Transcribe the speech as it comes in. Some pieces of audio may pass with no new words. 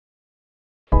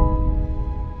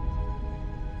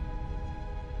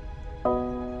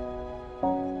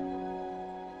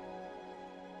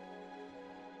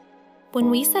When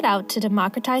we set out to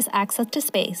democratize access to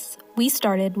space, we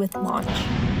started with launch.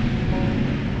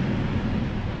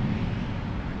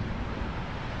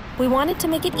 We wanted to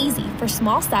make it easy for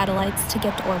small satellites to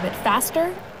get to orbit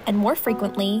faster and more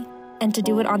frequently, and to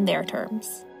do it on their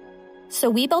terms. So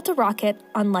we built a rocket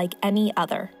unlike any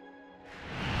other.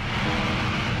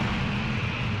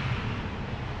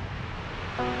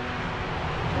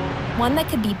 One that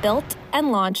could be built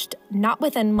and launched not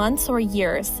within months or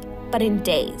years, but in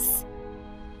days.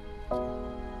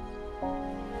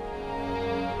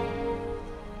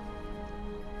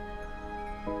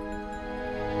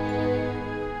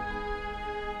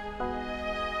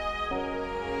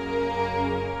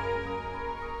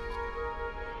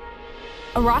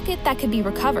 A rocket that could be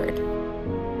recovered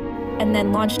and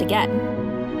then launched again.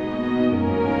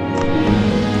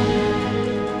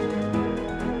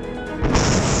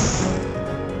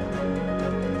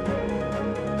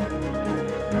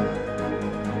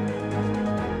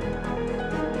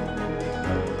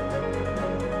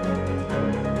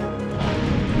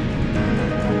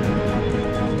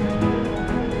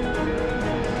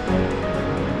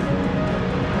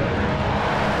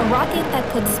 A rocket that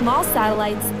puts small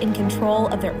satellites in control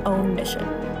of their own mission.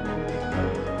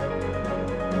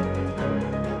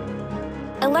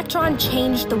 Electron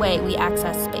changed the way we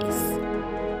access space.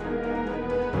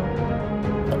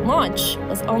 But launch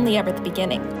was only ever the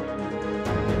beginning.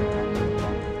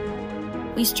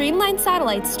 We streamlined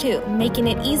satellites too, making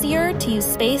it easier to use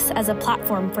space as a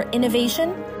platform for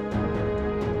innovation,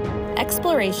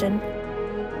 exploration,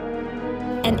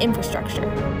 and infrastructure.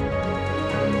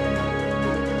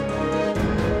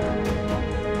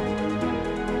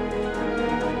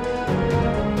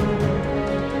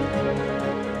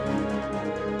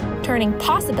 Turning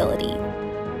possibility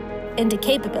into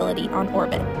capability on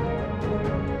orbit.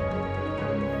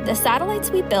 The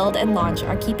satellites we build and launch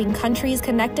are keeping countries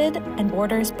connected and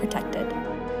borders protected.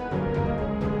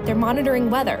 They're monitoring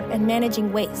weather and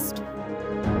managing waste.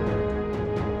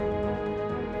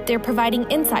 They're providing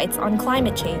insights on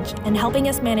climate change and helping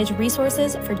us manage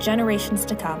resources for generations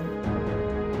to come.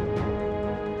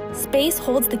 Space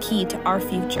holds the key to our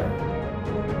future.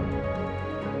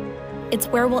 It's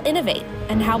where we'll innovate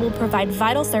and how we'll provide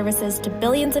vital services to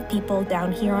billions of people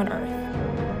down here on Earth.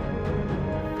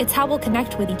 It's how we'll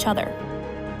connect with each other.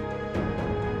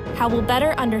 How we'll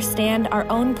better understand our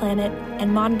own planet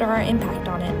and monitor our impact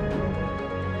on it.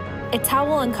 It's how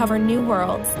we'll uncover new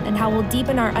worlds and how we'll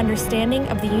deepen our understanding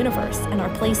of the universe and our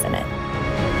place in it.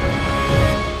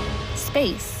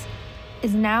 Space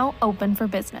is now open for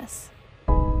business.